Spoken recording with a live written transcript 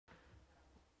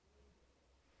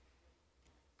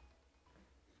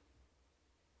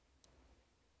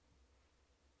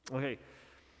Okay.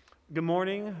 Good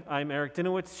morning. I'm Eric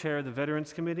Dinowitz, Chair of the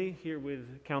Veterans Committee, here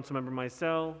with Councilmember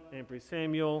Mizell, Ampry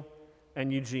Samuel,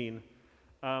 and Eugene.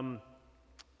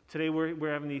 Today we're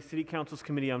having the City Council's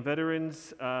Committee on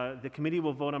Veterans. The committee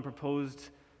will vote on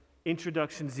proposed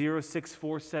Introduction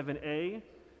 0647A,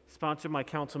 sponsored by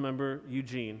Councilmember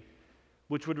Eugene,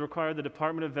 which would require the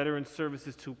Department of Veterans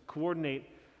Services to coordinate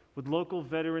with local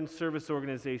veteran service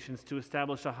organizations to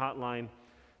establish a hotline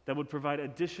that would provide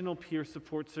additional peer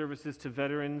support services to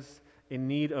veterans in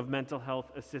need of mental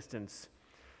health assistance.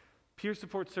 Peer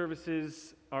support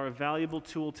services are a valuable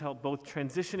tool to help both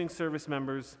transitioning service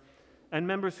members and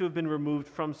members who have been removed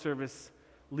from service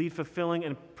lead fulfilling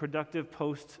and productive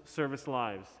post-service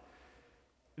lives.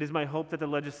 It is my hope that the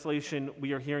legislation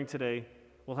we are hearing today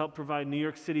will help provide New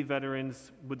York City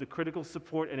veterans with the critical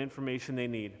support and information they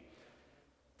need.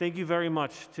 Thank you very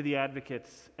much to the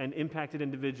advocates and impacted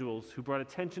individuals who brought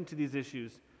attention to these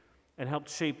issues and helped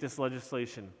shape this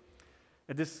legislation.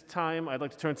 At this time, I'd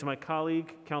like to turn to my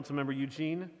colleague, Councilmember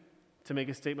Eugene, to make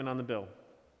a statement on the bill.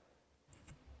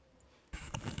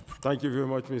 Thank you very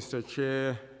much, Mr.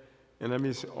 Chair. And let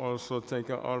me also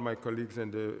thank all my colleagues in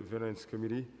the Veterans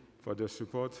Committee for their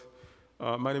support.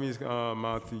 My name is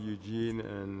Matthew Eugene,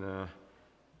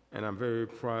 and I'm very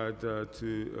proud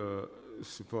to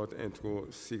support Intro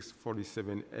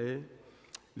 647A,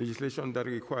 legislation that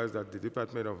requires that the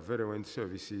Department of Veteran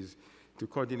Services to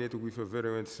coordinate with a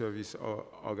veteran service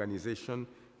organization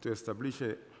to establish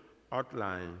an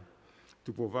outline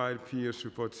to provide peer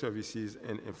support services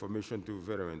and information to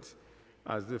veterans.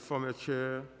 As the former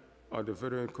chair of the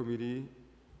Veteran Committee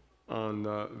on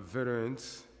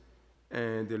Veterans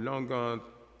and the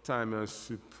long-time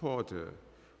supporter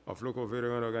of local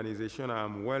veteran organizations, I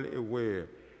am well aware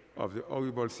of the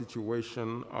horrible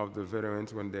situation of the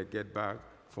veterans when they get back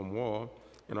from war,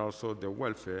 and also the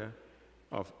welfare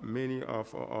of many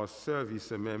of our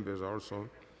service members also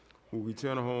who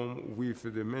return home with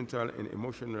the mental and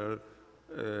emotional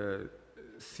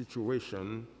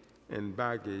situation and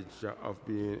baggage of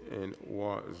being in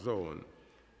war zone.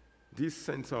 These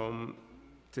symptoms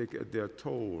take their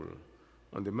toll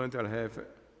on the mental health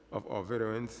of our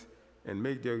veterans and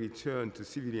make their return to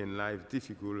civilian life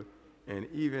difficult and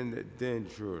even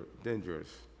dangerous.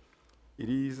 It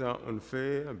is an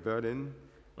unfair burden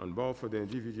on both for the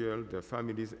individual, their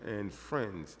families, and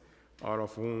friends, all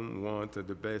of whom want the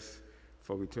best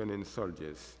for returning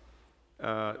soldiers.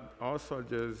 Our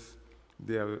soldiers,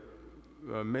 they have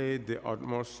made the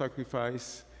utmost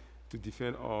sacrifice to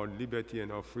defend our liberty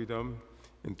and our freedom,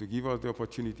 and to give us the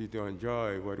opportunity to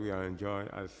enjoy what we are enjoying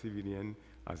as civilians,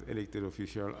 as elected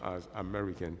officials, as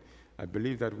Americans. I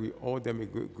believe that we owe them a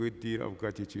great deal of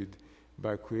gratitude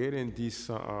by creating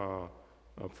this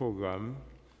program,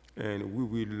 and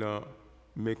we will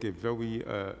make a very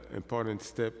important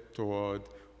step toward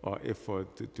our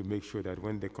effort to make sure that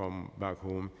when they come back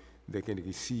home, they can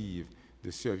receive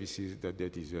the services that they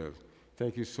deserve.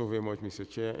 Thank you so very much, Mr.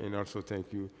 Chair, and also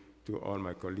thank you to all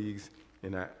my colleagues,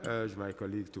 and I urge my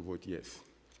colleagues to vote yes.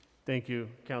 Thank you,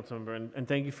 Councilmember, and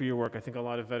thank you for your work. I think a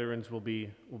lot of veterans will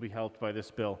be helped by this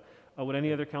bill. Would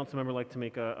any other council member like to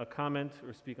make a comment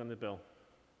or speak on the bill?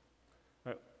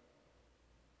 All right.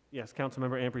 Yes,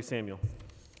 Councilmember Ampry Samuel.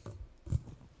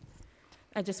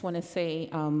 I just want to say,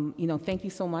 thank you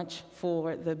so much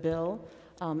for the bill.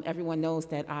 Everyone knows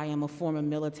that I am a former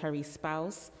military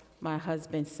spouse. My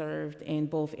husband served in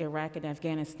both Iraq and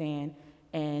Afghanistan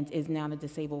and is now a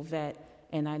disabled vet.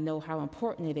 And I know how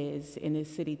important it is in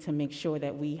this city to make sure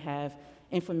that we have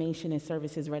information and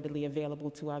services readily available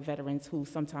to our veterans who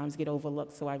sometimes get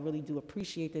overlooked. So I really do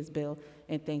appreciate this bill,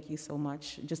 and thank you so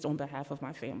much, just on behalf of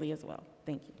my family as well.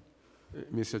 Thank you.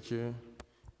 Mr. Chair,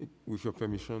 with your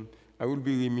permission, I would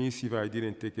be remiss if I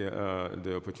didn't take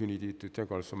the opportunity to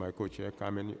thank also my co-chair,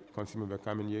 Councilmember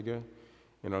Carmen Yeager,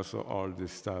 and also all the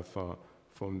staff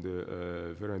from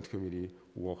the Veterans Committee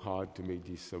who worked hard to make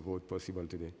this vote possible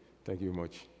today. Thank you very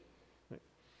much.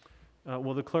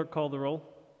 Will the clerk call the roll?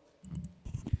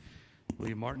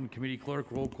 William Martin, Committee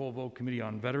Clerk, roll call vote, Committee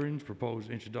on Veterans,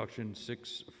 proposed introduction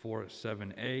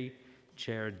 647A,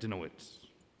 Chair Dinowitz.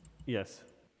 Yes.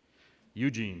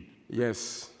 Eugene.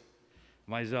 Yes.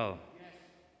 Mizell.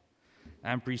 Yes.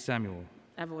 Ampry Samuel.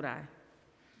 I vote aye.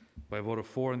 By a vote of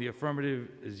 4 in the affirmative,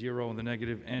 0 in the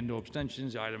negative, and no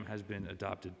abstentions, the item has been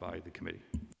adopted by the committee.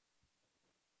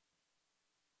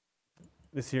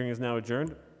 This hearing is now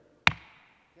adjourned.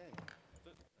 Okay.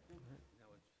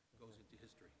 Now it goes into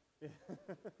history.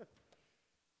 All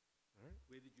right.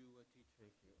 Where did you teach?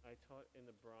 Thank you. I taught in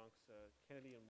the Bronx, Kennedy and